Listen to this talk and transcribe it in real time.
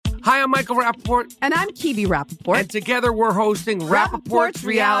Hi, I'm Michael Rappaport. And I'm Kibi Rappaport. And together we're hosting Rappaport's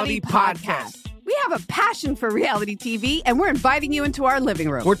Reality Podcast. We have a passion for reality TV, and we're inviting you into our living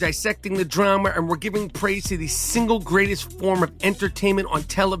room. We're dissecting the drama, and we're giving praise to the single greatest form of entertainment on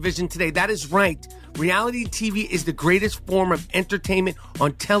television today. That is right. Reality TV is the greatest form of entertainment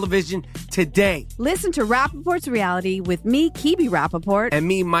on television today. Listen to Rappaport's Reality with me, Kibi Rappaport. And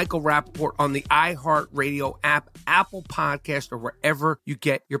me, Michael Rappaport, on the iHeartRadio app, Apple Podcast, or wherever you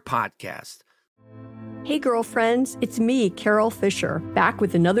get your podcast. Hey girlfriends, it's me, Carol Fisher, back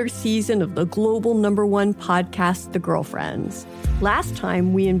with another season of the global #1 podcast, The Girlfriends. Last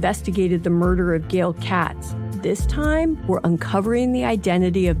time, we investigated the murder of Gail Katz. This time, we're uncovering the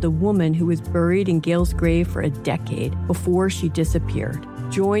identity of the woman who was buried in Gail's grave for a decade before she disappeared.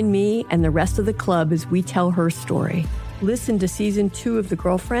 Join me and the rest of the club as we tell her story. Listen to Season 2 of The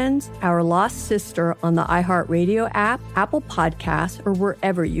Girlfriends, Our Lost Sister on the iHeartRadio app, Apple Podcasts, or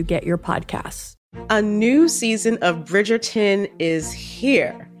wherever you get your podcasts. A new season of Bridgerton is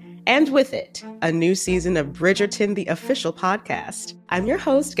here. And with it, a new season of Bridgerton, the official podcast. I'm your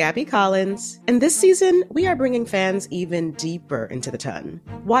host, Gabby Collins, and this season, we are bringing fans even deeper into the ton.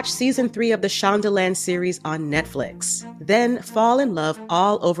 Watch Season 3 of the Shondaland series on Netflix. Then fall in love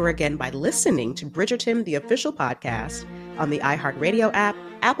all over again by listening to Bridgerton, the official podcast, on the iHeartRadio app,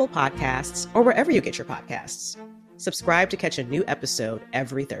 Apple Podcasts, or wherever you get your podcasts. Subscribe to catch a new episode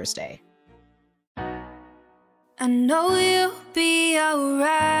every Thursday. I know you'll be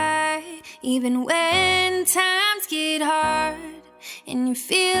alright, even when times get hard and you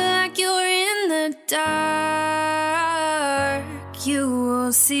feel like you're in the dark. You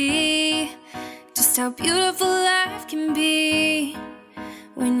will see just how beautiful life can be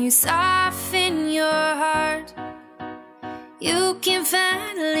when you soften your heart. You can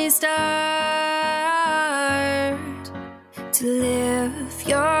finally start to live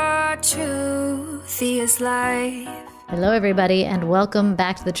your truthiest life. Hello, everybody, and welcome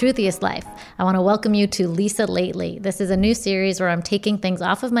back to The Truthiest Life. I want to welcome you to Lisa Lately. This is a new series where I'm taking things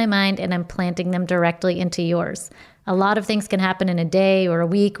off of my mind and I'm planting them directly into yours. A lot of things can happen in a day or a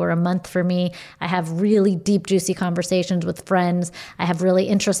week or a month for me. I have really deep, juicy conversations with friends. I have really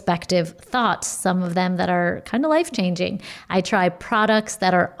introspective thoughts, some of them that are kind of life-changing. I try products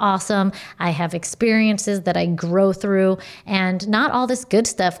that are awesome. I have experiences that I grow through, and not all this good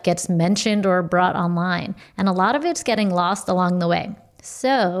stuff gets mentioned or brought online. And a lot of it's getting lost along the way.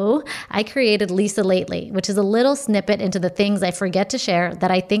 So I created Lisa Lately, which is a little snippet into the things I forget to share that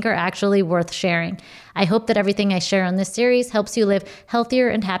I think are actually worth sharing. I hope that everything I share on this series helps you live healthier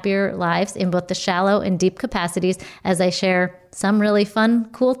and happier lives in both the shallow and deep capacities as I share some really fun,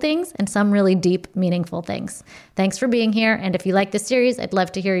 cool things and some really deep, meaningful things. Thanks for being here. And if you like this series, I'd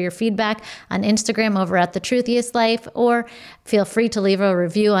love to hear your feedback on Instagram over at The Truthiest Life, or feel free to leave a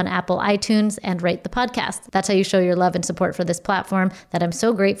review on Apple iTunes and rate the podcast. That's how you show your love and support for this platform that I'm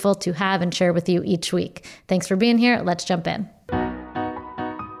so grateful to have and share with you each week. Thanks for being here. Let's jump in.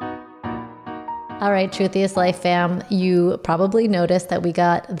 All right, Truthiest Life fam, you probably noticed that we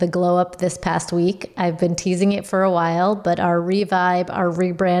got the glow up this past week. I've been teasing it for a while, but our revibe, our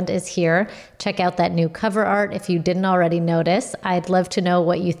rebrand is here. Check out that new cover art if you didn't already notice. I'd love to know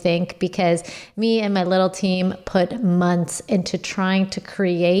what you think, because me and my little team put months into trying to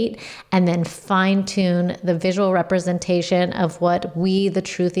create and then fine tune the visual representation of what we, the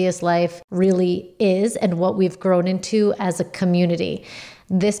Truthiest Life, really is and what we've grown into as a community.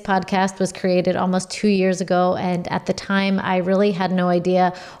 This podcast was created almost 2 years ago, and at the time, I really had no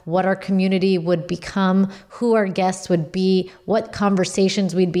idea what our community would become, who our guests would be, what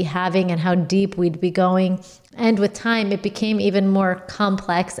conversations we'd be having, and how deep we'd be going. And with time, it became even more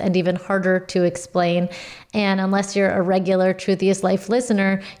complex and even harder to explain. And unless you're a regular Truthiest Life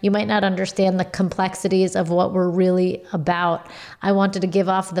listener, you might not understand the complexities of what we're really about. I wanted to give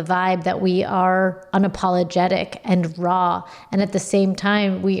off the vibe that we are unapologetic and raw, and at the same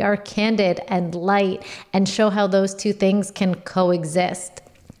time, we are candid and light, and show how those two things can coexist.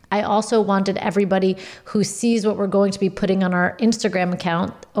 I also wanted everybody who sees what we're going to be putting on our Instagram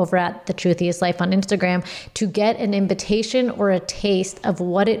account over at The Truthiest Life on Instagram to get an invitation or a taste of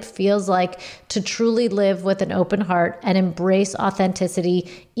what it feels like to truly live with an open heart and embrace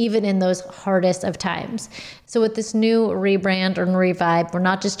authenticity even in those hardest of times. So with this new rebrand and revive, we're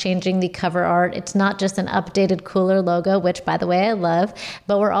not just changing the cover art. It's not just an updated, cooler logo, which by the way, I love,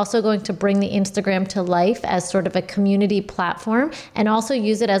 but we're also going to bring the Instagram to life as sort of a community platform and also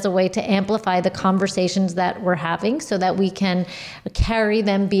use it as a way to amplify the conversations that we're having so that we can carry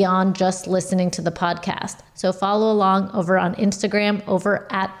them beyond just listening to the podcast. So follow along over on Instagram, over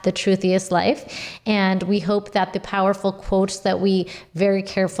at The Truthiest Life. And we hope that the powerful quotes that we very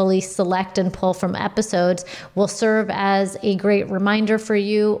carefully select and pull from episodes will serve as a great reminder for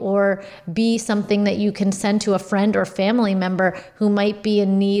you, or be something that you can send to a friend or family member who might be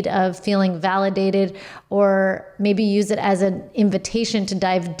in need of feeling validated, or maybe use it as an invitation to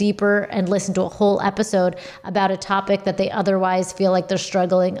dive deeper and listen to a whole episode about a topic that they otherwise feel like they're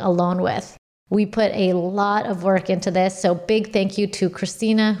struggling alone with. We put a lot of work into this, so big thank you to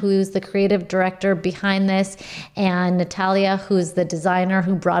Christina, who's the creative director behind this, and Natalia, who's the designer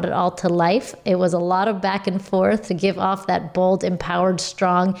who brought it all to life. It was a lot of back and forth to give off that bold, empowered,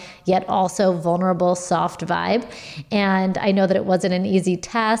 strong, yet also vulnerable, soft vibe. And I know that it wasn't an easy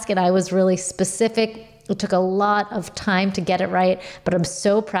task, and I was really specific. It took a lot of time to get it right, but I'm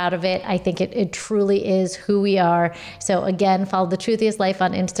so proud of it. I think it truly is who we are. So again, follow The Truthiest Life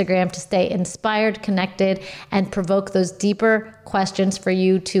on Instagram to stay inspired, connected, and provoke those deeper questions for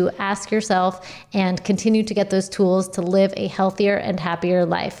you to ask yourself, and continue to get those tools to live a healthier and happier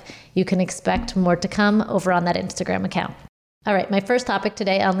life. You can expect more to come over on that Instagram account. All right, my first topic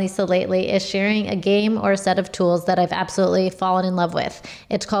today on Lisa Lately is sharing a game or a set of tools that I've absolutely fallen in love with.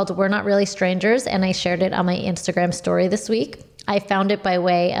 It's called We're Not Really Strangers, and I shared it on my Instagram story this week. I found it by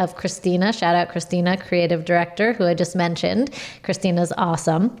way of Christina. Shout out Christina, creative director, who I just mentioned. Christina's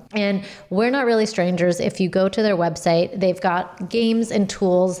awesome. And We're Not Really Strangers, if you go to their website, they've got games and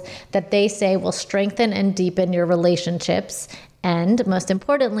tools that they say will strengthen and deepen your relationships. And most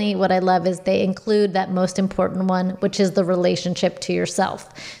importantly, what I love is they include that most important one, which is the relationship to yourself.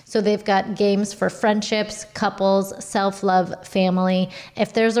 So they've got games for friendships, couples, self-love, family.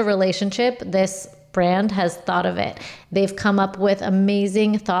 If there's a relationship, this brand has thought of it. They've come up with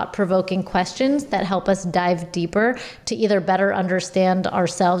amazing, thought-provoking questions that help us dive deeper to either better understand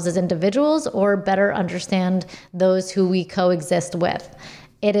ourselves as individuals or better understand those who we coexist with.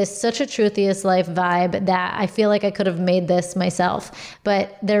 It is such a Truthiest Life vibe that I feel like I could have made this myself,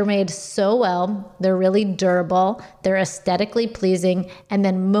 but they're made so well. They're really durable. They're aesthetically pleasing. And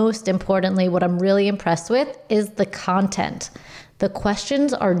then most importantly, what I'm really impressed with is the content. The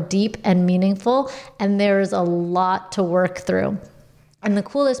questions are deep and meaningful, and there's a lot to work through. And the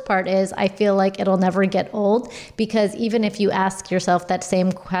coolest part is I feel like it'll never get old, because even if you ask yourself that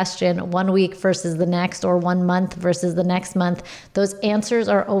same question 1 week versus the next, or 1 month versus the next month, those answers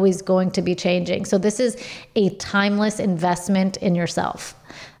are always going to be changing. So this is a timeless investment in yourself.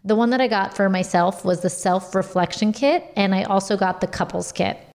 The one that I got for myself was the self-reflection kit, and I also got the couples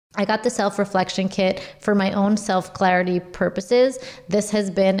kit. I got the self-reflection kit for my own self-clarity purposes. This has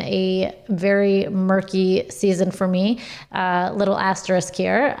been a very murky season for me. Little asterisk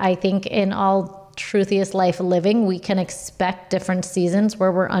here. I think in all Truthiest Life living, we can expect different seasons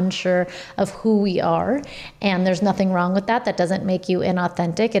where we're unsure of who we are. And there's nothing wrong with that. That doesn't make you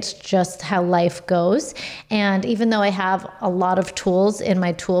inauthentic. It's just how life goes. And even though I have a lot of tools in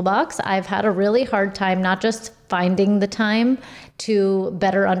my toolbox, I've had a really hard time not just finding the time to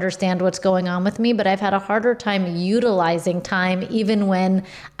better understand what's going on with me, but I've had a harder time utilizing time even when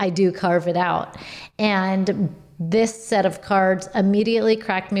I do carve it out. And this set of cards immediately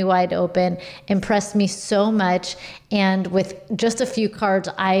cracked me wide open, impressed me so much. And with just a few cards,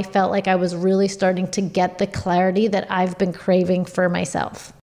 I felt like I was really starting to get the clarity that I've been craving for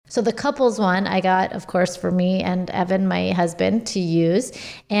myself. So the couples one I got, of course, for me and Evan, my husband, to use.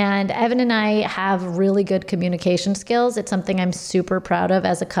 And Evan and I have really good communication skills. It's something I'm super proud of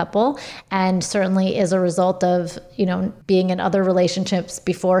as a couple, and certainly is a result of, being in other relationships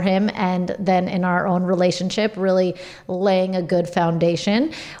before him, and then in our own relationship, really laying a good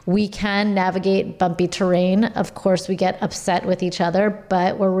foundation. We can navigate bumpy terrain. Of course, we get upset with each other,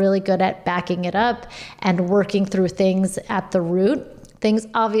 but we're really good at backing it up and working through things at the root. Things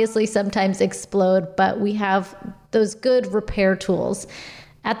obviously sometimes explode, but we have those good repair tools.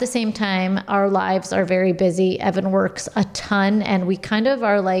 At the same time, our lives are very busy. Evan works a ton, and we kind of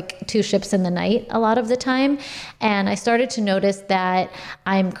are like two ships in the night a lot of the time. And I started to notice that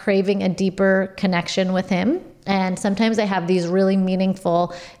I'm craving a deeper connection with him. And sometimes I have these really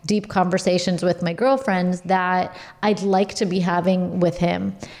meaningful, deep conversations with my girlfriends that I'd like to be having with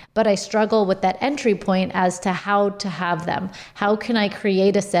him. But I struggle with that entry point as to how to have them. How can I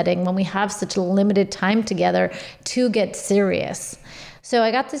create a setting when we have such limited time together to get serious? So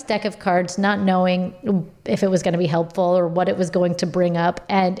I got this deck of cards not knowing if it was going to be helpful or what it was going to bring up,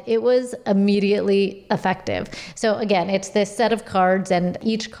 and it was immediately effective. So again, it's this set of cards, and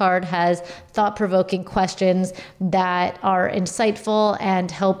each card has thought-provoking questions that are insightful and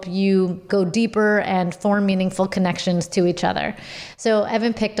help you go deeper and form meaningful connections to each other. So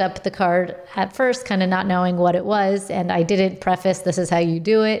Evan picked up the card at first, kind of not knowing what it was, and I didn't preface, this is how you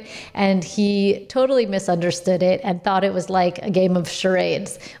do it, and he totally misunderstood it and thought it was like a game of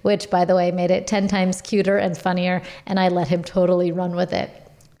charades, which, by the way, made it 10 times cuter and funnier, and I let him totally run with it.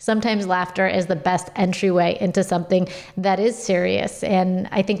 Sometimes laughter is the best entryway into something that is serious. And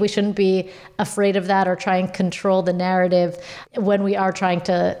I think we shouldn't be afraid of that or try and control the narrative when we are trying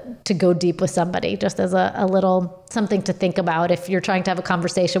to go deep with somebody, just as a little something to think about. If you're trying to have a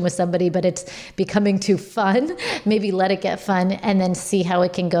conversation with somebody, but it's becoming too fun, maybe let it get fun and then see how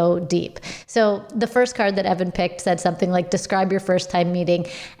it can go deep. So the first card that Evan picked said something like, describe your first time meeting.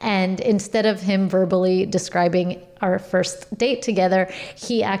 And instead of him verbally describing our first date together,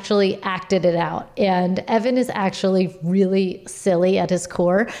 he actually acted it out. And Evan is actually really silly at his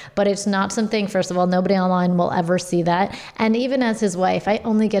core, but it's not something, first of all, nobody online will ever see that. And even as his wife, I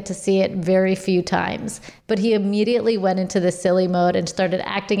only get to see it very few times. But he immediately went into the silly mode and started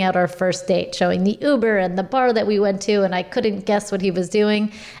acting out our first date, showing the Uber and the bar that we went to, and I couldn't guess what he was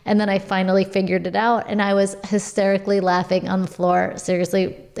doing. And then I finally figured it out, and I was hysterically laughing on the floor.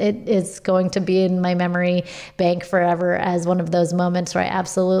 Seriously, it is going to be in my memory bank forever as one of those moments where I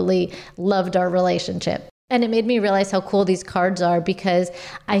absolutely loved our relationship. And it made me realize how cool these cards are, because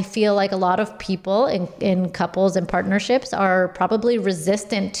I feel like a lot of people in couples and partnerships are probably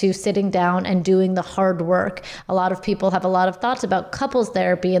resistant to sitting down and doing the hard work. A lot of people have a lot of thoughts about couples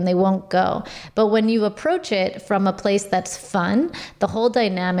therapy and they won't go. But when you approach it from a place that's fun, the whole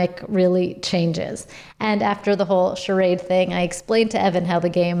dynamic really changes. And after the whole charade thing, I explained to Evan how the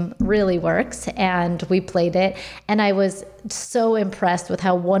game really works, and we played it. And I was so impressed with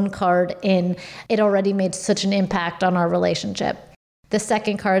how one card in, it already made such an impact on our relationship. The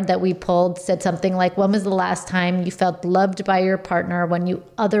second card that we pulled said something like, when was the last time you felt loved by your partner when you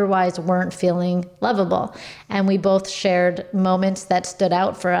otherwise weren't feeling lovable? And we both shared moments that stood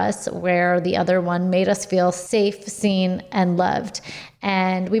out for us where the other one made us feel safe, seen, and loved.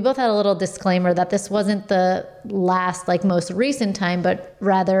 And we both had a little disclaimer that this wasn't the last, most recent time, but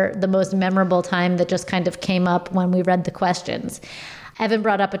rather the most memorable time that just kind of came up when we read the questions. Evan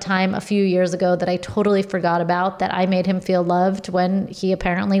brought up a time a few years ago that I totally forgot about, that I made him feel loved when he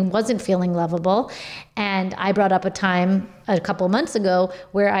apparently wasn't feeling lovable. And I brought up a time a couple months ago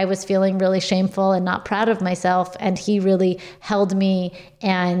where I was feeling really shameful and not proud of myself. And he really held me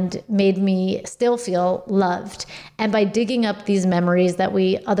and made me still feel loved. And by digging up these memories that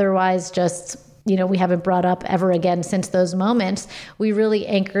we otherwise just we haven't brought up ever again since those moments, we really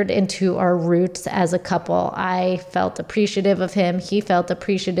anchored into our roots as a couple. I felt appreciative of him. He felt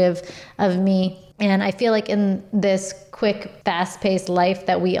appreciative of me. And I feel like in this quick, fast-paced life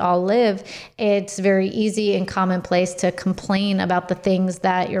that we all live, it's very easy and commonplace to complain about the things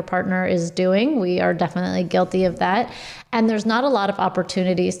that your partner is doing. We are definitely guilty of that. And there's not a lot of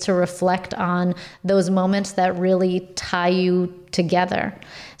opportunities to reflect on those moments that really tie you together.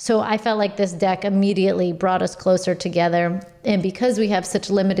 So I felt like this deck immediately brought us closer together. And because we have such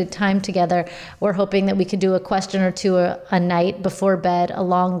limited time together, we're hoping that we could do a question or two a night before bed,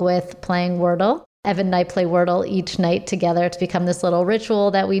 along with playing Wordle. Evan and I play Wordle each night together. It's become this little ritual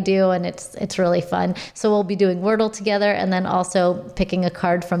that we do, and it's really fun. So we'll be doing Wordle together, and then also picking a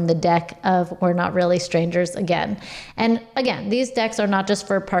card from the deck of We're Not Really Strangers again. And again, these decks are not just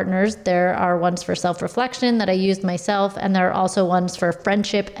for partners. There are ones for self-reflection that I used myself, and there are also ones for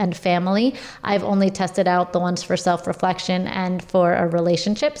friendship and family. I've only tested out the ones for self-reflection and for a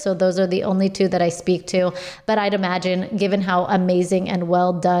relationship, so those are the only two that I speak to. But I'd imagine, given how amazing and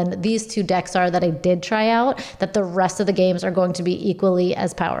well done these two decks are that I did try out, that the rest of the games are going to be equally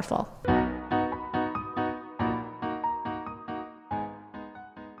as powerful.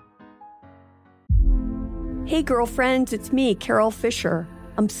 Hey girlfriends, it's me, Carol Fisher.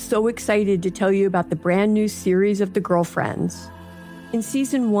 I'm so excited to tell you about the brand new series of The Girlfriends. In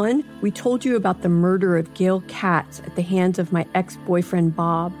season 1, we told you about the murder of Gail Katz at the hands of my ex-boyfriend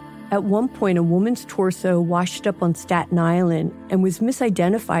Bob. At one point, a woman's torso washed up on Staten Island and was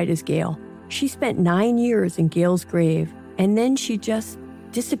misidentified as Gail. She spent 9 years in Gail's grave, and then she just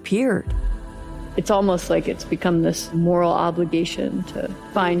disappeared. It's almost like it's become this moral obligation to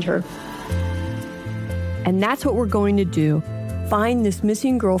find her. And that's what we're going to do. Find this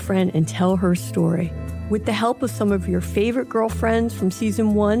missing girlfriend and tell her story. With the help of some of your favorite girlfriends from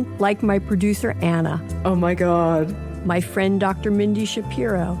season 1, like my producer, Anna. Oh my God. my friend Dr. Mindy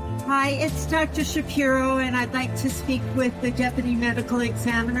Shapiro. Hi, it's Dr. Shapiro, and I'd like to speak with the Deputy Medical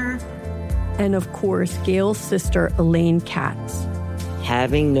Examiner. And of course, Gail's sister, Elaine Katz.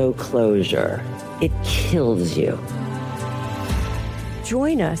 Having no closure, it kills you.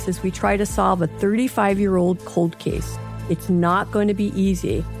 Join us as we try to solve a 35-year-old cold case. It's not going to be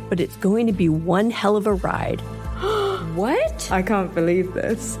easy, but it's going to be one hell of a ride. What? I can't believe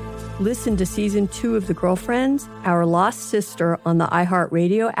this. Listen to Season 2 of The Girlfriends, Our Lost Sister on the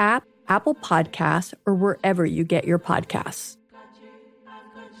iHeartRadio app, Apple Podcasts, or wherever you get your podcasts.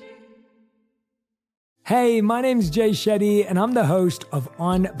 Hey, my name's Jay Shetty, and I'm the host of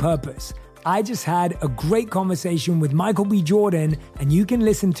On Purpose. I just had a great conversation with Michael B. Jordan, and you can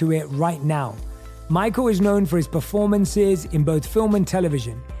listen to it right now. Michael is known for his performances in both film and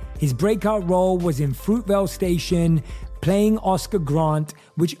television. His breakout role was in Fruitvale Station, playing Oscar Grant,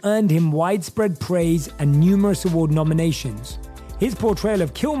 which earned him widespread praise and numerous award nominations. His portrayal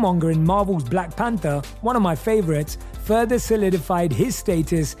of Killmonger in Marvel's Black Panther, one of my favorites, further solidified his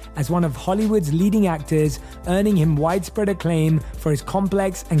status as one of Hollywood's leading actors, earning him widespread acclaim for his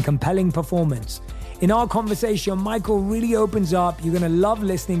complex and compelling performance. In our conversation, Michael really opens up. You're going to love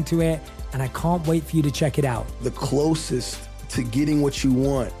listening to it, and I can't wait for you to check it out. The closest to getting what you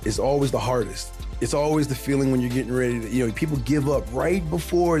want is always the hardest. It's always the feeling when you're getting ready to, people give up right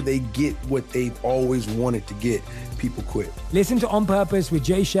before they get what they've always wanted to get. People quit. Listen to On Purpose with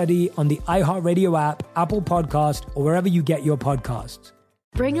Jay Shetty on the iHeartRadio app, Apple Podcast, or wherever you get your podcasts.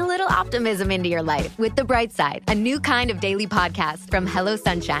 Bring a little optimism into your life with The Bright Side, a new kind of daily podcast from Hello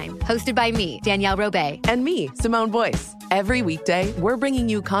Sunshine, hosted by me, Danielle Robay. And me, Simone Boyce. Every weekday, we're bringing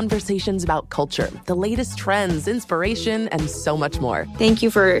you conversations about culture, the latest trends, inspiration, and so much more. Thank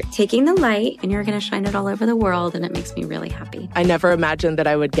you for taking the light, and you're going to shine it all over the world, and it makes me really happy. I never imagined that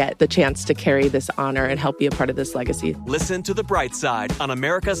I would get the chance to carry this honor and help be a part of this legacy. Listen to The Bright Side on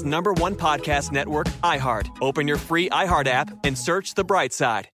America's #1 podcast network, iHeart. Open your free iHeart app and search The Bright Side.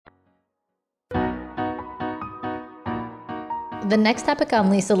 The next topic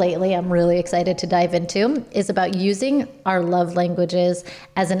on Lisa Lately I'm really excited to dive into is about using our love languages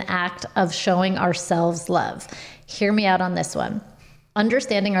as an act of showing ourselves love. Hear me out on this one.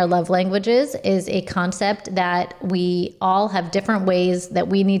 Understanding our love languages is a concept that we all have different ways that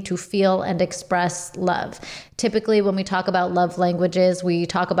we need to feel and express love. Typically, when we talk about love languages, we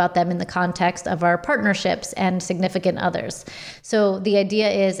talk about them in the context of our partnerships and significant others. So the idea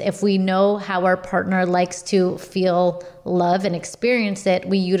is if we know how our partner likes to feel love and experience it,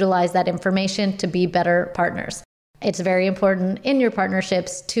 we utilize that information to be better partners. It's very important in your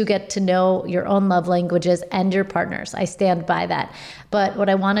partnerships to get to know your own love languages and your partners. I stand by that. But what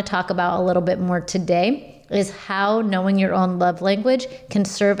I want to talk about a little bit more today is how knowing your own love language can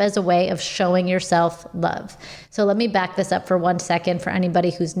serve as a way of showing yourself love. So let me back this up for 1 second for anybody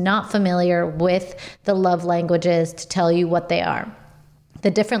who's not familiar with the love languages to tell you what they are.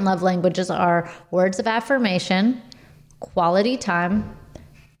 The different love languages are words of affirmation, quality time,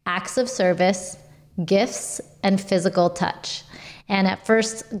 acts of service, gifts, and physical touch. And at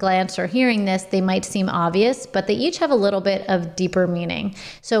first glance or hearing this, they might seem obvious, but they each have a little bit of deeper meaning.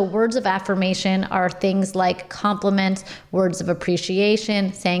 So words of affirmation are things like compliments, words of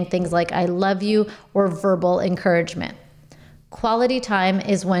appreciation, saying things like I love you, or verbal encouragement. Quality time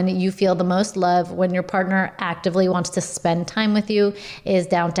is when you feel the most love, when your partner actively wants to spend time with you, is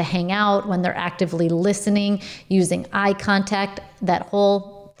down to hang out, when they're actively listening, using eye contact, that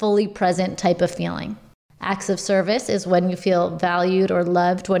whole fully present type of feeling. Acts of service is when you feel valued or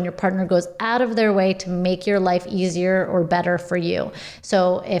loved, when your partner goes out of their way to make your life easier or better for you.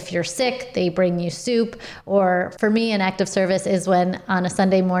 So if you're sick, they bring you soup. Or for me, an act of service is when on a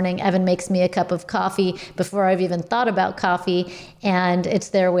Sunday morning, Evan makes me a cup of coffee before I've even thought about coffee, and it's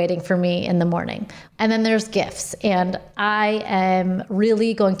there waiting for me in the morning. And then there's gifts. And I am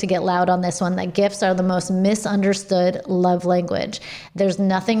really going to get loud on this one, that gifts are the most misunderstood love language. There's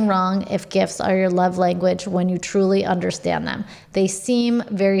nothing wrong if gifts are your love language when you truly understand them. They seem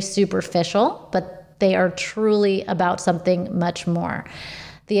very superficial, but they are truly about something much more.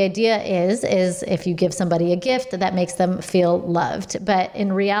 The idea is if you give somebody a gift, that makes them feel loved. But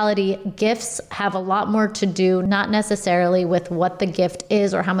in reality, gifts have a lot more to do, not necessarily with what the gift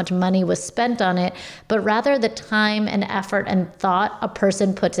is or how much money was spent on it, but rather the time and effort and thought a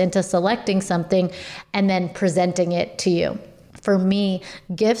person puts into selecting something and then presenting it to you. For me,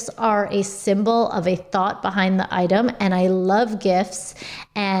 gifts are a symbol of a thought behind the item, and I love gifts.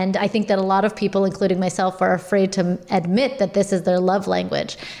 And I think that a lot of people, including myself, are afraid to admit that this is their love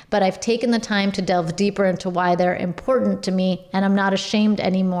language. But I've taken the time to delve deeper into why they're important to me, and I'm not ashamed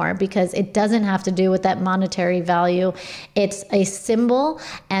anymore because it doesn't have to do with that monetary value. It's a symbol,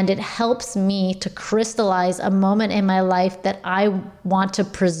 and it helps me to crystallize a moment in my life that I want to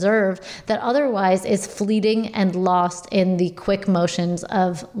preserve that otherwise is fleeting and lost in the quick motions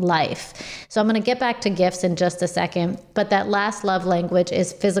of life. So I'm going to get back to gifts in just a second, but that last love language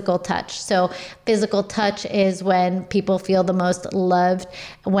is physical touch. So physical touch is when people feel the most loved,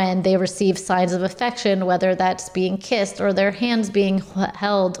 when they receive signs of affection, whether that's being kissed or their hands being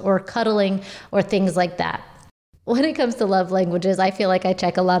held or cuddling or things like that. When it comes to love languages, I feel like I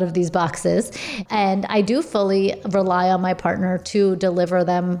check a lot of these boxes, and I do fully rely on my partner to deliver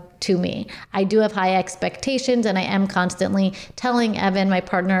them to me. I do have high expectations, and I am constantly telling Evan, my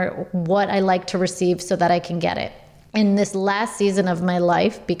partner, what I like to receive so that I can get it. In this last season of my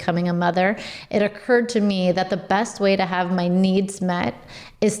life, becoming a mother, it occurred to me that the best way to have my needs met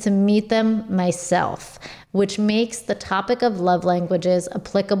is to meet them myself, which makes the topic of love languages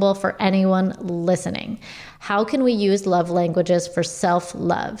applicable for anyone listening. How can we use love languages for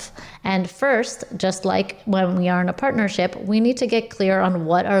self-love? And first, just like when we are in a partnership, we need to get clear on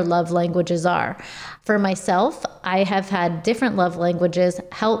what our love languages are. For myself, I have had different love languages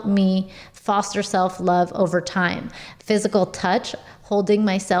help me foster self-love over time. Physical touch, holding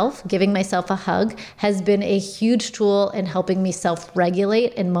myself, giving myself a hug, has been a huge tool in helping me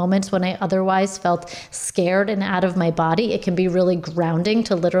self-regulate in moments when I otherwise felt scared and out of my body. It can be really grounding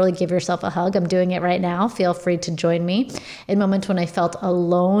to literally give yourself a hug. I'm doing it right now. Feel free to join me. In moments when I felt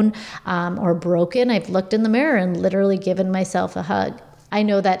alone or broken, I've looked in the mirror and literally given myself a hug. I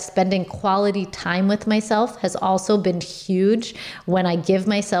know that spending quality time with myself has also been huge when I give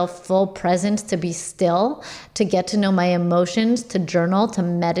myself full presence to be still, to get to know my emotions, to journal, to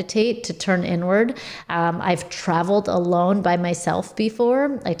meditate, to turn inward. I've traveled alone by myself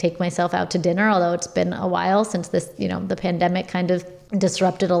before. I take myself out to dinner, although it's been a while since this, the pandemic kind of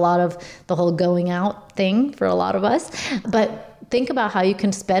disrupted a lot of the whole going out thing for a lot of us. But think about how you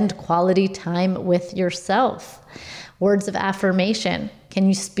can spend quality time with yourself. Words of affirmation. Can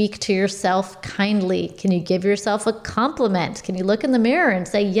you speak to yourself kindly? Can you give yourself a compliment? Can you look in the mirror and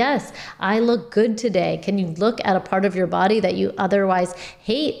say, yes, I look good today? Can you look at a part of your body that you otherwise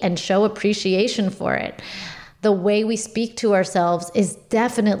hate and show appreciation for it? The way we speak to ourselves is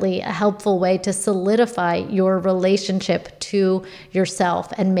definitely a helpful way to solidify your relationship to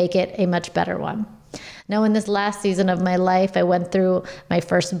yourself and make it a much better one. Now, in this last season of my life, I went through my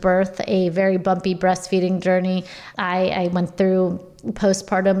first birth, a very bumpy breastfeeding journey. I went through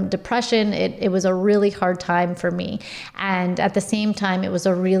postpartum depression. It was a really hard time for me. And at the same time, it was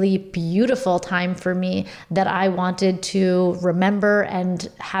a really beautiful time for me that I wanted to remember and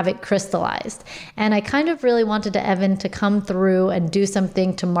have it crystallized. And I kind of really wanted Evan to come through and do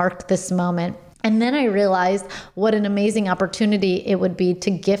something to mark this moment. And then I realized what an amazing opportunity it would be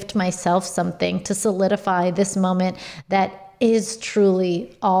to gift myself something to solidify this moment that is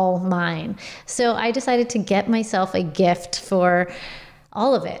truly all mine. So I decided to get myself a gift for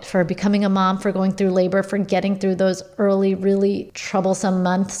all of it, for becoming a mom, for going through labor, for getting through those early, really troublesome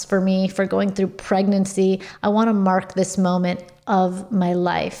months for me, for going through pregnancy. I want to mark this moment of my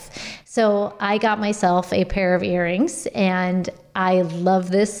life. So I got myself a pair of earrings, and I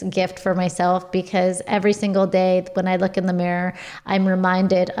love this gift for myself because every single day when I look in the mirror, I'm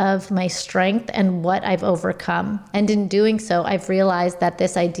reminded of my strength and what I've overcome. And in doing so, I've realized that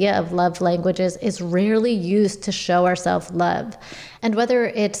this idea of love languages is rarely used to show ourselves love. And whether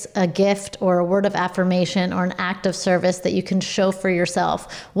it's a gift or a word of affirmation or an act of service that you can show for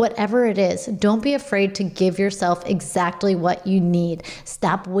yourself, whatever it is, don't be afraid to give yourself exactly what you need.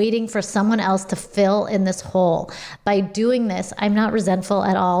 Stop waiting for someone else to fill in this hole. By doing this, I'm not resentful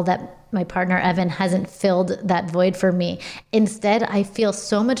at all that my partner Evan hasn't filled that void for me. Instead, I feel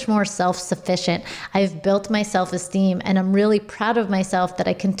so much more self-sufficient. I've built my self-esteem, and I'm really proud of myself that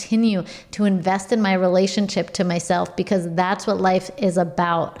I continue to invest in my relationship to myself, because that's what life is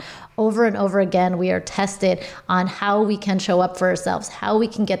about. Over and over again, we are tested on how we can show up for ourselves, how we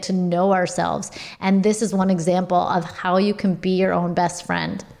can get to know ourselves. And this is one example of how you can be your own best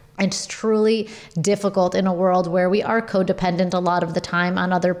friend. It's truly difficult in a world where we are codependent a lot of the time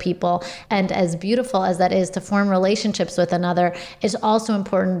on other people. And as beautiful as that is to form relationships with another, it's also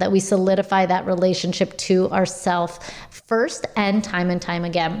important that we solidify that relationship to ourselves first and time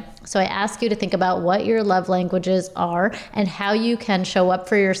again. So I ask you to think about what your love languages are and how you can show up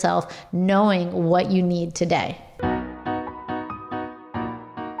for yourself knowing what you need today.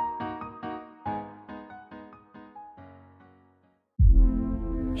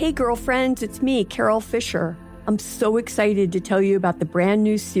 Hey girlfriends, it's me, Carol Fisher. I'm so excited to tell you about the brand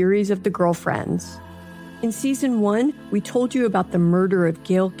new series of The Girlfriends. In season 1, we told you about the murder of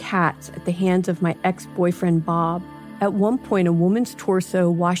Gail Katz at the hands of my ex-boyfriend Bob. At one point, a woman's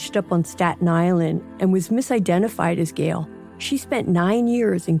torso washed up on Staten Island and was misidentified as Gail. She spent 9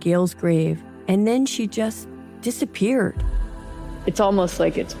 years in Gail's grave, and then she just disappeared. It's almost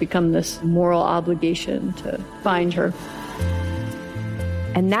like it's become this moral obligation to find her.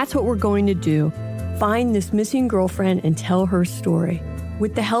 And that's what we're going to do. Find this missing girlfriend and tell her story.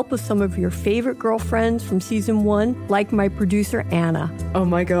 With the help of some of your favorite girlfriends from season 1, like my producer Anna. Oh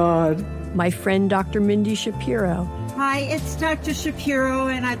my God. My friend Dr. Mindy Shapiro. Hi, it's Dr. Shapiro,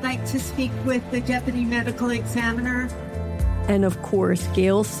 and I'd like to speak with the Deputy Medical Examiner. And of course,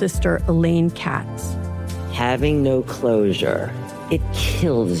 Gail's sister, Elaine Katz. Having no closure, it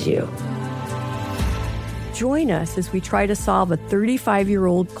kills you. Join us as we try to solve a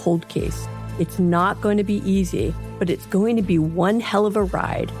 35-year-old cold case. It's not going to be easy, but it's going to be one hell of a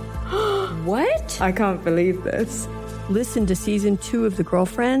ride. What? I can't believe this. Listen to season 2 of The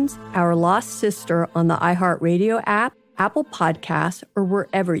Girlfriends, Our Lost Sister on the iHeartRadio app, Apple Podcasts, or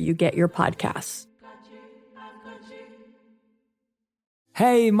wherever you get your podcasts.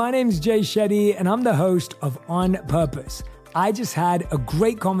 Hey, my name's Jay Shetty, and I'm the host of On Purpose. I just had a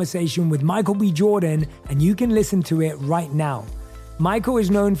great conversation with Michael B. Jordan, and you can listen to it right now. Michael is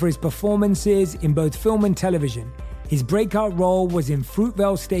known for his performances in both film and television. His breakout role was in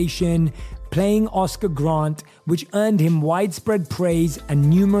Fruitvale Station, playing Oscar Grant, which earned him widespread praise and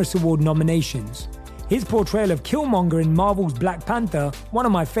numerous award nominations. His portrayal of Killmonger in Marvel's Black Panther, one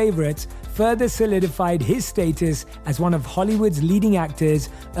of my favorites, further solidified his status as one of Hollywood's leading actors,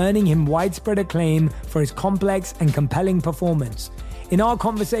 earning him widespread acclaim for his complex and compelling performance. In our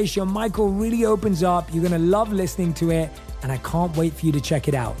conversation, Michael really opens up. You're going to love listening to it, and I can't wait for you to check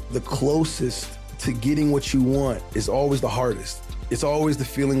it out. The closest to getting what you want is always the hardest. It's always the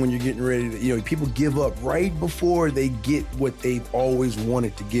feeling when you're getting ready to, people give up right before they get what they've always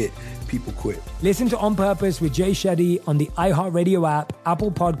wanted to get. People quit. Listen to On Purpose with Jay Shetty on the iHeartRadio app, Apple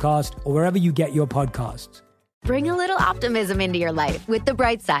Podcast, or wherever you get your podcasts. Bring a little optimism into your life with The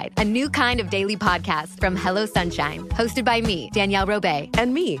Bright Side, a new kind of daily podcast from Hello Sunshine, hosted by me, Danielle Robay.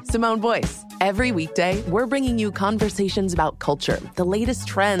 And me, Simone Boyce. Every weekday, we're bringing you conversations about culture, the latest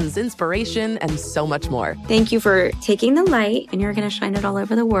trends, inspiration, and so much more. Thank you for taking the light, and you're going to shine it all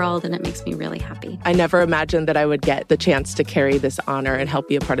over the world, and it makes me really happy. I never imagined that I would get the chance to carry this honor and help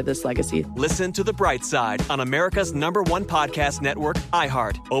be a part of this legacy. Listen to The Bright Side on America's #1 podcast network,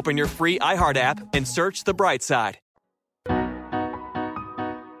 iHeart. Open your free iHeart app and search The Bright Side.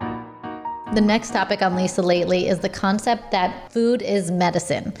 The next topic on Lisa Lately is the concept that food is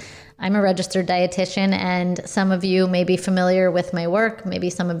medicine. I'm a registered dietitian, and some of you may be familiar with my work. Maybe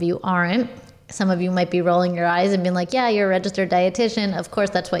some of you aren't. Some of you might be rolling your eyes and being like, yeah, you're a registered dietitian. Of course,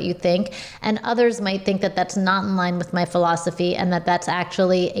 that's what you think. And others might think that that's not in line with my philosophy and that that's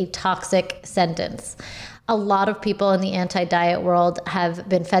actually a toxic sentence. A lot of people in the anti-diet world have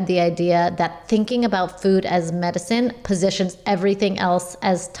been fed the idea that thinking about food as medicine positions everything else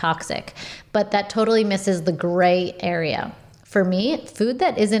as toxic, but that totally misses the gray area. For me, food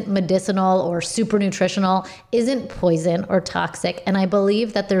that isn't medicinal or super nutritional isn't poison or toxic, and I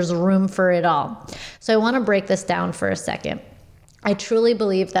believe that there's room for it all. So I want to break this down for a second. I truly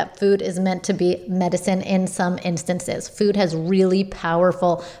believe that food is meant to be medicine in some instances. Food has really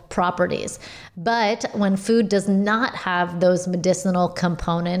powerful properties. But when food does not have those medicinal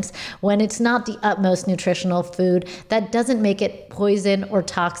components, when it's not the utmost nutritional food, that doesn't make it poison or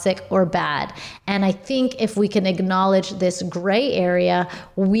toxic or bad. And I think if we can acknowledge this gray area,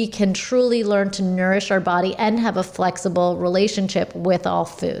 we can truly learn to nourish our body and have a flexible relationship with all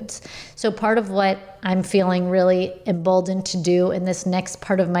foods. So part of what I'm feeling really emboldened to do in this next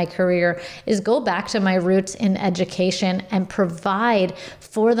part of my career is go back to my roots in education and provide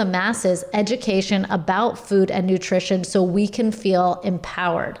for the masses education about food and nutrition so we can feel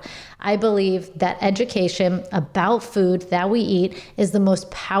empowered. I believe that education about food that we eat is the most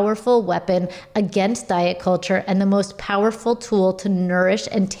powerful weapon against diet culture and the most powerful tool to nourish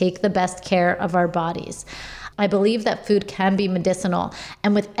and take the best care of our bodies. I believe that food can be medicinal,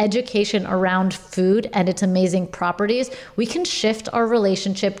 and with education around food and its amazing properties, we can shift our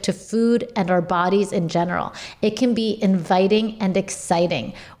relationship to food and our bodies in general. It can be inviting and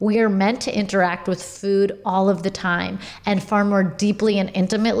exciting. We are meant to interact with food all of the time and far more deeply and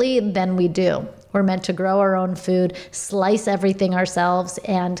intimately than we do. We're meant to grow our own food, slice everything ourselves,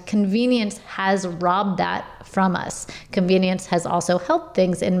 and convenience has robbed that from us. Convenience has also helped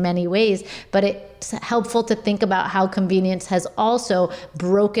things in many ways, but it's helpful to think about how convenience has also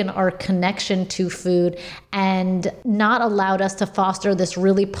broken our connection to food and not allowed us to foster this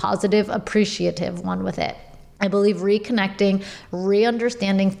really positive, appreciative one with it. I believe reconnecting,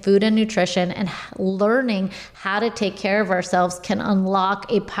 re-understanding food and nutrition, and learning how to take care of ourselves can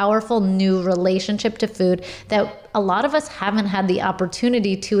unlock a powerful new relationship to food that a lot of us haven't had the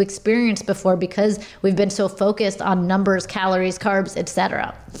opportunity to experience before because we've been so focused on numbers, calories, carbs,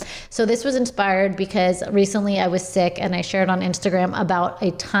 etc. So this was inspired because recently I was sick and I shared on Instagram about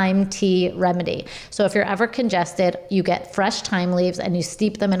a thyme tea remedy. So if you're ever congested, you get fresh thyme leaves and you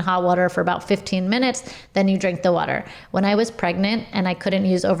steep them in hot water for about 15 minutes, then you drink the water. When I was pregnant and I couldn't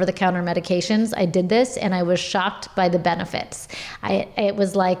use over-the-counter medications, I did this and I was shocked by the benefits. It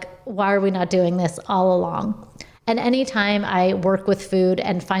was like, why are we not doing this all along? And anytime I work with food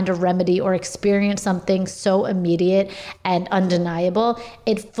and find a remedy or experience something so immediate and undeniable,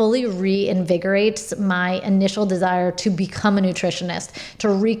 it fully reinvigorates my initial desire to become a nutritionist, to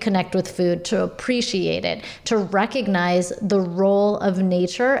reconnect with food, to appreciate it, to recognize the role of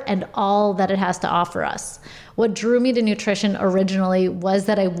nature and all that it has to offer us. What drew me to nutrition originally was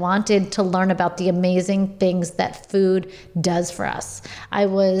that I wanted to learn about the amazing things that food does for us. I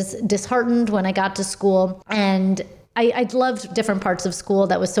was disheartened when I got to school, and I loved different parts of school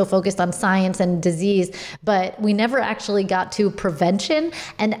that was so focused on science and disease, but we never actually got to prevention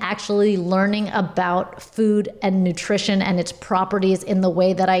and actually learning about food and nutrition and its properties in the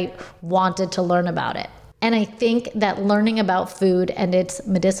way that I wanted to learn about it. And I think that learning about food and its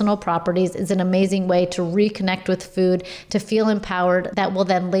medicinal properties is an amazing way to reconnect with food, to feel empowered, that will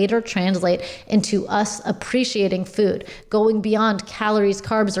then later translate into us appreciating food, going beyond calories,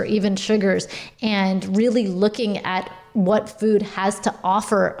 carbs, or even sugars, and really looking at what food has to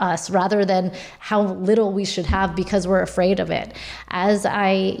offer us rather than how little we should have because we're afraid of it. As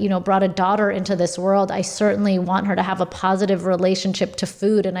I, brought a daughter into this world, I certainly want her to have a positive relationship to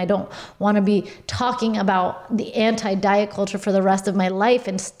food, and I don't want to be talking about the anti-diet culture for the rest of my life.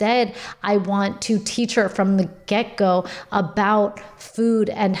 Instead, I want to teach her from the get-go about food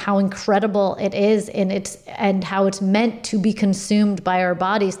and how incredible it is and how it's meant to be consumed by our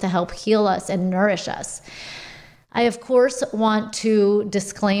bodies to help heal us and nourish us. I, of course, want to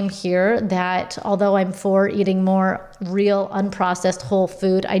disclaim here that although I'm for eating more real, unprocessed whole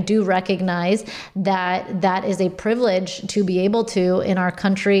food, I do recognize that that is a privilege to be able to in our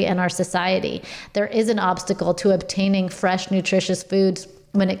country and our society. There is an obstacle to obtaining fresh, nutritious foods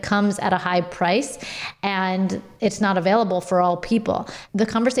when it comes at a high price and it's not available for all people. The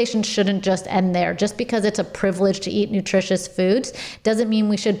conversation shouldn't just end there. Just because it's a privilege to eat nutritious foods doesn't mean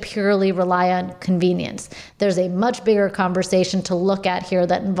we should purely rely on convenience. There's a much bigger conversation to look at here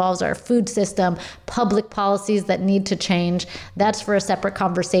that involves our food system, public policies that need to change. That's for a separate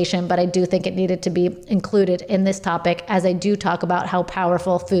conversation, but I do think it needed to be included in this topic as I do talk about how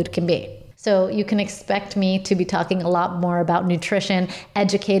powerful food can be. So you can expect me to be talking a lot more about nutrition,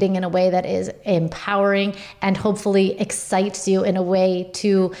 educating in a way that is empowering and hopefully excites you in a way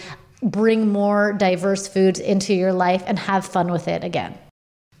to bring more diverse foods into your life and have fun with it again.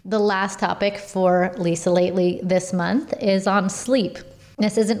 The last topic for Lisa Lately this month is on sleep.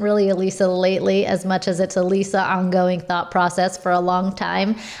 This isn't really a Lisa Lately as much as it's a Lisa ongoing thought process for a long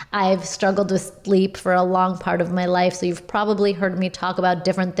time. I've struggled with sleep for a long part of my life, so you've probably heard me talk about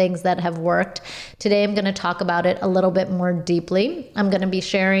different things that have worked. Today, I'm going to talk about it a little bit more deeply. I'm going to be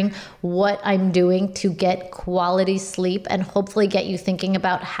sharing what I'm doing to get quality sleep and hopefully get you thinking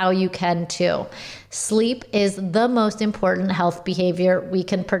about how you can too. Sleep is the most important health behavior we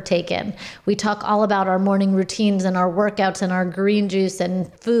can partake in. We talk all about our morning routines and our workouts and our green juice and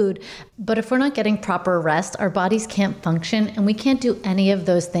food, but if we're not getting proper rest, our bodies can't function and we can't do any of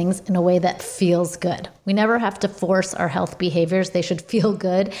those things in a way that feels good. We never have to force our health behaviors. They should feel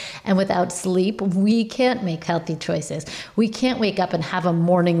good. And without sleep, we can't make healthy choices. We can't wake up and have a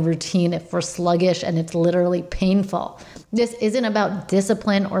morning routine if we're sluggish and it's literally painful. This isn't about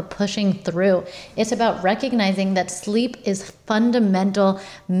discipline or pushing through. It's about recognizing that sleep is fundamental,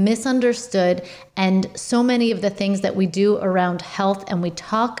 misunderstood, and so many of the things that we do around health and we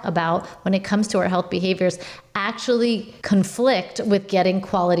talk about when it comes to our health behaviors actually conflict with getting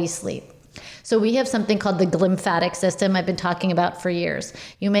quality sleep. So we have something called the glymphatic system I've been talking about for years.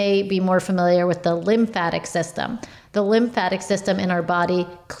 You may be more familiar with the lymphatic system. The lymphatic system in our body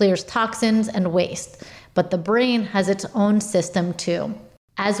clears toxins and waste, but the brain has its own system too.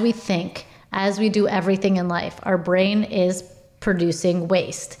 As we think, as we do everything in life, our brain is producing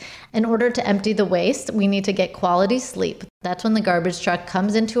waste. In order to empty the waste, we need to get quality sleep. That's when the garbage truck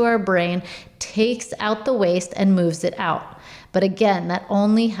comes into our brain, takes out the waste, and moves it out. But again, that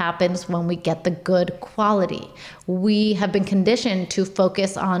only happens when we get the good quality. We have been conditioned to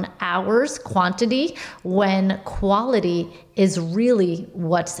focus on hours, quantity, when quality is really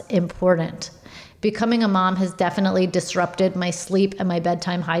what's important. Becoming a mom has definitely disrupted my sleep and my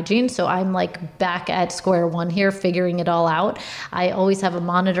bedtime hygiene. So I'm like back at square one here, figuring it all out. I always have a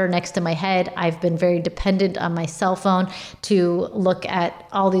monitor next to my head. I've been very dependent on my cell phone to look at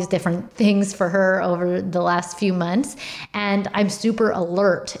all these different things for her over the last few months. And I'm super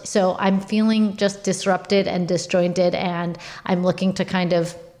alert. So I'm feeling just disrupted and disjointed. And I'm looking to kind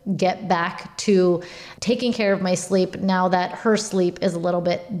of get back to taking care of my sleep now that her sleep is a little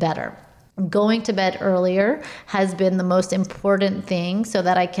bit better. Going to bed earlier has been the most important thing so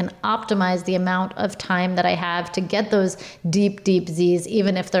that I can optimize the amount of time that I have to get those deep, deep Z's,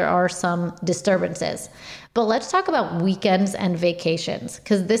 even if there are some disturbances. But let's talk about weekends and vacations,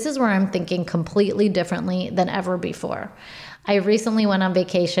 because this is where I'm thinking completely differently than ever before. I recently went on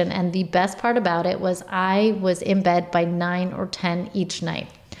vacation, and the best part about it was I was in bed by 9 or 10 each night.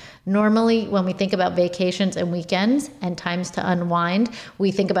 Normally, when we think about vacations and weekends and times to unwind,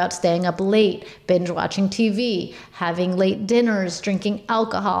 we think about staying up late, binge watching TV, having late dinners, drinking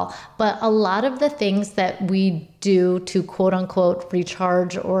alcohol. But a lot of the things that we do to quote unquote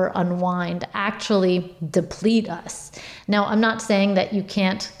recharge or unwind actually deplete us. Now, I'm not saying that you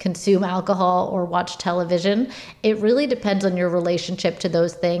can't consume alcohol or watch television. It really depends on your relationship to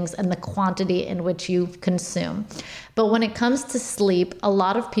those things and the quantity in which you consume. But when it comes to sleep, a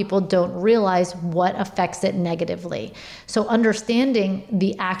lot of people don't realize what affects it negatively. So understanding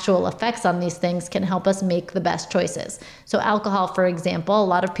the actual effects on these things can help us make the best choices. So alcohol, for example, a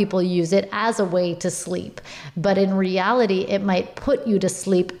lot of people use it as a way to sleep. But in reality, it might put you to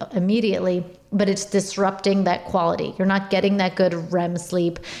sleep immediately, but it's disrupting that quality. You're not getting that good REM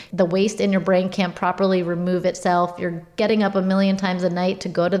sleep. The waste in your brain can't properly remove itself. You're getting up a million times a night to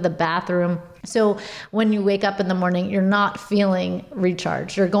go to the bathroom. So when you wake up in the morning, you're not feeling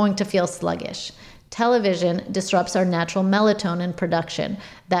recharged. You're going to feel sluggish. Television disrupts our natural melatonin production.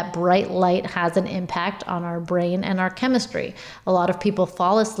 That bright light has an impact on our brain and our chemistry. A lot of people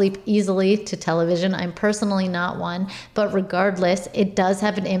fall asleep easily to television. I'm personally not one, but regardless, it does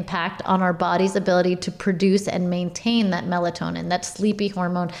have an impact on our body's ability to produce and maintain that melatonin, that sleepy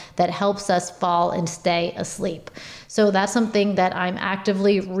hormone that helps us fall and stay asleep. So that's something that I'm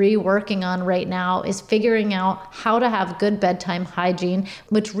actively reworking on right now, is figuring out how to have good bedtime hygiene,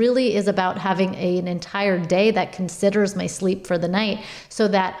 which really is about having an entire day that considers my sleep for the night so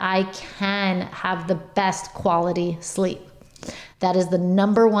that I can have the best quality sleep. That is the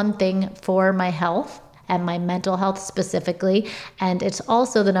number one thing for my health and my mental health specifically. And it's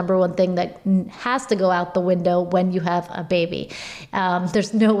also the number one thing that has to go out the window when you have a baby.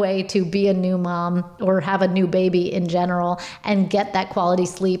 There's no way to be a new mom or have a new baby in general and get that quality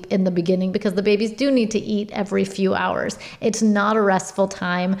sleep in the beginning, because the babies do need to eat every few hours. It's not a restful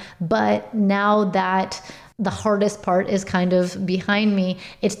time, but now that the hardest part is kind of behind me,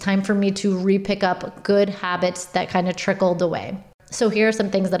 it's time for me to re-pick up good habits that kind of trickled away. So here are some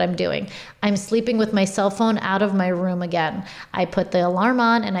things that I'm doing. I'm sleeping with my cell phone out of my room again. I put the alarm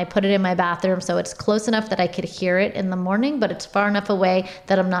on and I put it in my bathroom so it's close enough that I could hear it in the morning, but it's far enough away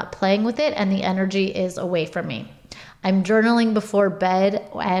that I'm not playing with it and the energy is away from me. I'm journaling before bed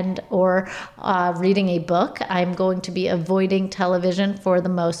or reading a book. I'm going to be avoiding television for the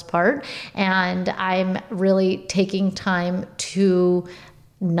most part, and I'm really taking time to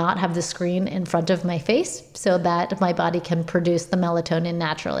not have the screen in front of my face so that my body can produce the melatonin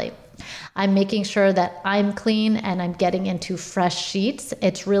naturally. I'm making sure that I'm clean and I'm getting into fresh sheets.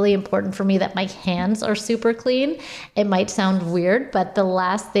 It's really important for me that my hands are super clean. It might sound weird, but the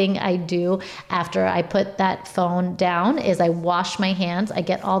last thing I do after I put that phone down is I wash my hands. I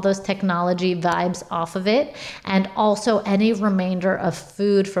get all those technology vibes off of it. And also any remainder of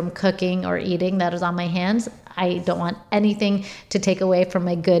food from cooking or eating that is on my hands, I don't want anything to take away from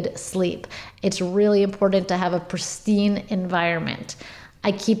my good sleep. It's really important to have a pristine environment.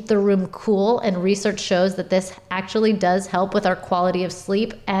 I keep the room cool, and research shows that this actually does help with our quality of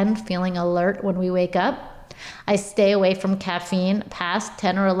sleep and feeling alert when we wake up. I stay away from caffeine past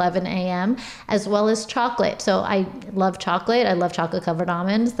 10 or 11 a.m., as well as chocolate. So I love chocolate. I love chocolate-covered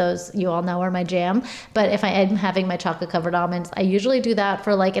almonds. Those, you all know, are my jam. But if I am having my chocolate-covered almonds, I usually do that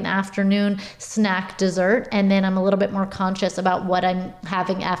for like an afternoon snack dessert. And then I'm a little bit more conscious about what I'm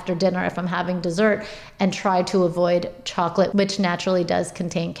having after dinner if I'm having dessert, and try to avoid chocolate, which naturally does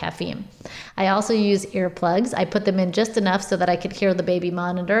contain caffeine. I also use earplugs. I put them in just enough so that I could hear the baby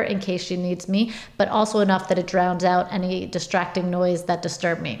monitor in case she needs me, but also enough that it drowns out any distracting noise that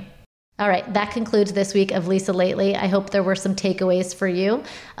disturb me. All right, that concludes this week of Lisa Lately. I hope there were some takeaways for you.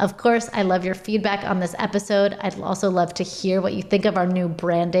 Of course, I love your feedback on this episode. I'd also love to hear what you think of our new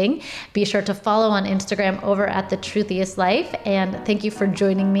branding. Be sure to follow on Instagram over at The Truthiest Life. And thank you for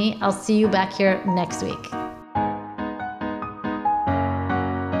joining me. I'll see you back here next week.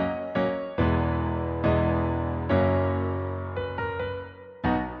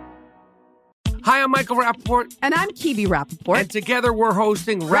 Hi, I'm Michael Rappaport. And I'm Kibi Rappaport. And together we're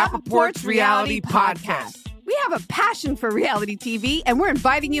hosting Rappaport's Reality Podcast. We have a passion for reality TV, and we're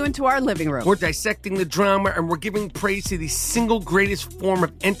inviting you into our living room. We're dissecting the drama, and we're giving praise to the single greatest form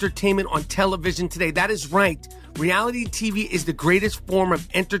of entertainment on television today. That is right. Reality TV is the greatest form of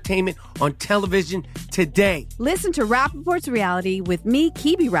entertainment on television today. Listen to Rappaport's Reality with me,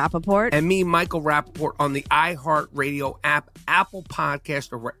 Kibi Rappaport. And me, Michael Rappaport, on the iHeartRadio app, Apple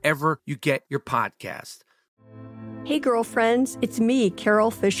Podcast, or wherever you get your podcast. Hey, girlfriends, it's me,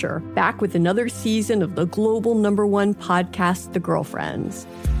 Carol Fisher, back with another season of the global #1 podcast, The Girlfriends.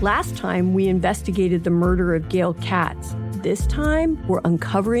 Last time, we investigated the murder of Gail Katz. This time, we're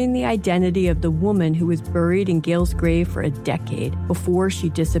uncovering the identity of the woman who was buried in Gail's grave for a decade before she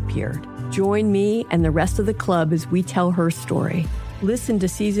disappeared. Join me and the rest of the club as we tell her story. Listen to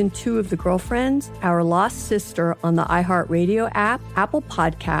Season 2 of The Girlfriends, Our Lost Sister, on the iHeartRadio app, Apple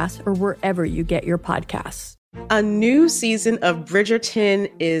Podcasts, or wherever you get your podcasts. A new season of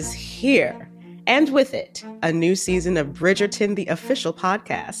Bridgerton is here. And with it, a new season of Bridgerton, the official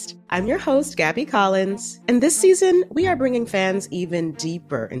podcast. I'm your host, Gabby Collins. And this season, we are bringing fans even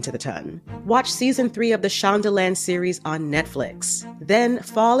deeper into the ton. Watch Season 3 of the Shondaland series on Netflix. Then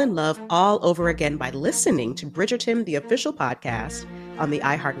fall in love all over again by listening to Bridgerton, the official podcast, on the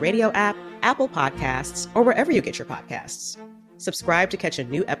iHeartRadio app, Apple Podcasts, or wherever you get your podcasts. Subscribe to catch a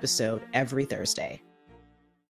new episode every Thursday.